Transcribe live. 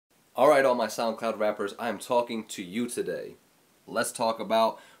Alright, all my SoundCloud rappers, I am talking to you today. Let's talk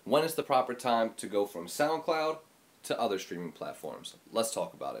about when is the proper time to go from SoundCloud to other streaming platforms. Let's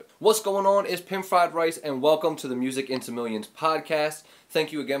talk about it. What's going on? It's Pimp Fried Rice, and welcome to the Music into Millions podcast.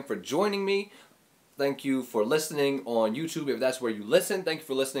 Thank you again for joining me. Thank you for listening on YouTube if that's where you listen. Thank you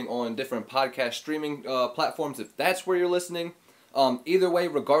for listening on different podcast streaming platforms if that's where you're listening. Either way,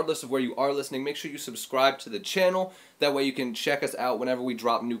 regardless of where you are listening, make sure you subscribe to the channel. That way you can check us out whenever we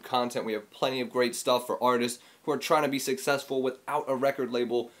drop new content. We have plenty of great stuff for artists who are trying to be successful without a record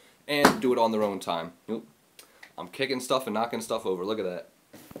label and do it on their own time. Oop. I'm kicking stuff and knocking stuff over. Look at that.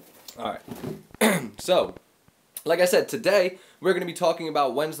 Alright. So, like I said, today we're going to be talking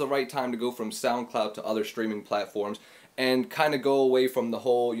about when's the right time to go from SoundCloud to other streaming platforms and kind of go away from the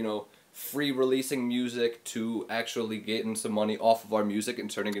whole, free releasing music to actually getting some money off of our music and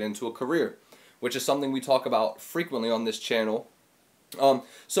turning it into a career, which is something we talk about frequently on this channel.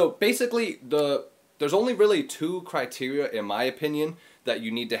 So basically, there's only really two criteria, in my opinion, that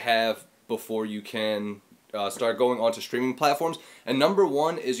you need to have before you can start going onto streaming platforms. And number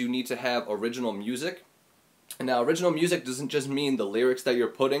one is you need to have original music. And now, original music doesn't just mean the lyrics that you're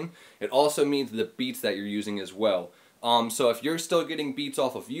putting, it also means the beats that you're using as well. So if you're still getting beats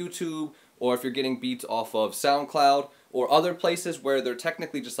off of YouTube, or if you're getting beats off of SoundCloud, or other places where they're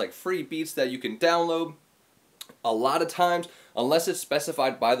technically just like free beats that you can download, a lot of times, unless it's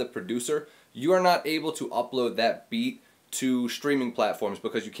specified by the producer, you are not able to upload that beat to streaming platforms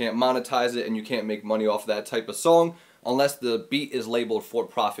because you can't monetize it and you can't make money off that type of song unless the beat is labeled for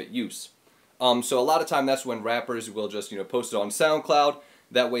profit use. So a lot of time that's when rappers will just post it on SoundCloud.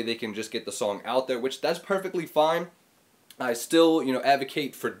 That way they can just get the song out there, which that's perfectly fine. I still,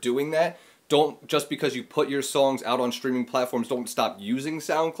 advocate for doing that. Don't, just because you put your songs out on streaming platforms, don't stop using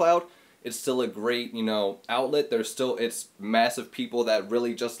SoundCloud. It's still a great, outlet. It's massive people that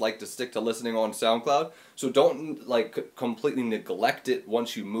really just like to stick to listening on SoundCloud. So don't, completely neglect it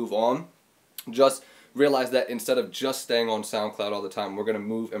once you move on. Just realize that instead of just staying on SoundCloud all the time, we're going to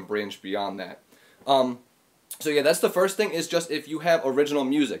move and branch beyond that. So yeah, that's the first thing, is just if you have original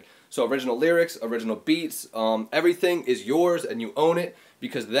music. So original lyrics, original beats, everything is yours and you own it,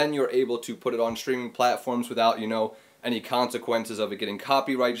 because then you're able to put it on streaming platforms without, any consequences of it getting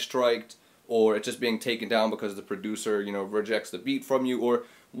copyright striked or it just being taken down because the producer, rejects the beat from you or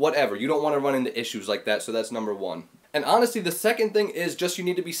whatever. You don't want to run into issues like that, so that's number one. And honestly, the second thing is just you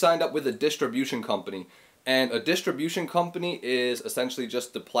need to be signed up with a distribution company. And a distribution company is essentially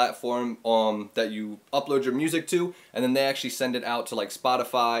just the platform that you upload your music to, and then they actually send it out to like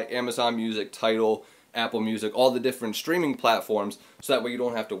Spotify, Amazon Music, Tidal, Apple Music, all the different streaming platforms, so that way you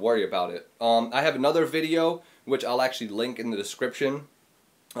don't have to worry about it. I have another video, which I'll actually link in the description,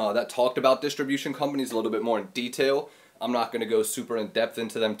 that talked about distribution companies a little bit more in detail. I'm not going to go super in depth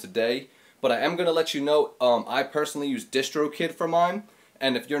into them today, but I am going to let you know I personally use DistroKid for mine.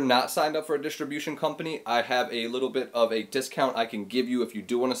 And if you're not signed up for a distribution company, I have a little bit of a discount I can give you if you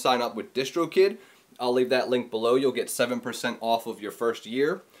do want to sign up with DistroKid. I'll leave that link below. You'll get 7% off of your first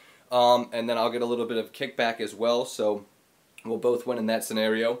year. And then I'll get a little bit of kickback as well, so we'll both win in that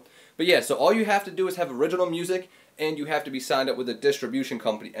scenario. But yeah, so all you have to do is have original music, and you have to be signed up with a distribution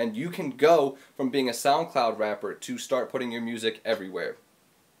company. And you can go from being a SoundCloud rapper to start putting your music everywhere.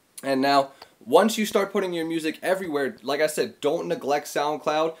 And now, once you start putting your music everywhere, like I said, don't neglect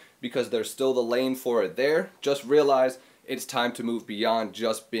SoundCloud because there's still the lane for it there. Just realize it's time to move beyond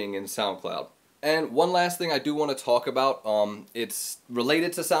just being in SoundCloud. And one last thing I do want to talk about, it's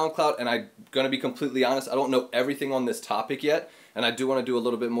related to SoundCloud, and I'm going to be completely honest, I don't know everything on this topic yet, and I do want to do a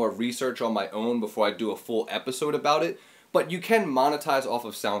little bit more research on my own before I do a full episode about it, but you can monetize off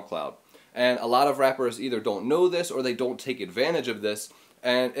of SoundCloud. And a lot of rappers either don't know this or they don't take advantage of this.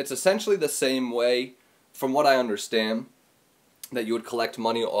 And it's essentially the same way, from what I understand, that you would collect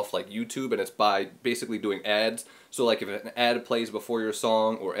money off like YouTube, and it's by basically doing ads. So like if an ad plays before your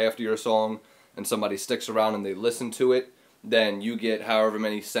song or after your song and somebody sticks around and they listen to it, then you get however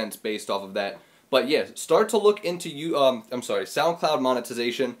many cents based off of that. But yeah, start to look into SoundCloud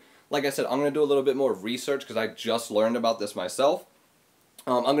monetization. Like I said, I'm going to do a little bit more research because I just learned about this myself.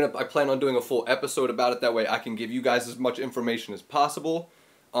 I plan on doing a full episode about it, that way I can give you guys as much information as possible.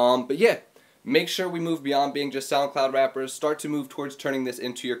 But yeah, make sure we move beyond being just SoundCloud rappers, start to move towards turning this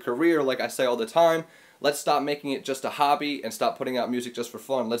into your career, like I say all the time. Let's stop making it just a hobby and stop putting out music just for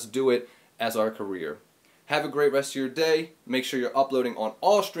fun. Let's do it as our career. Have a great rest of your day. Make sure you're uploading on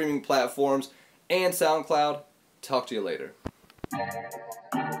all streaming platforms and SoundCloud. Talk to you later.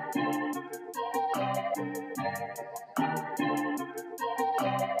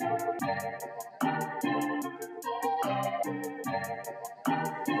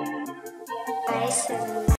 Rice.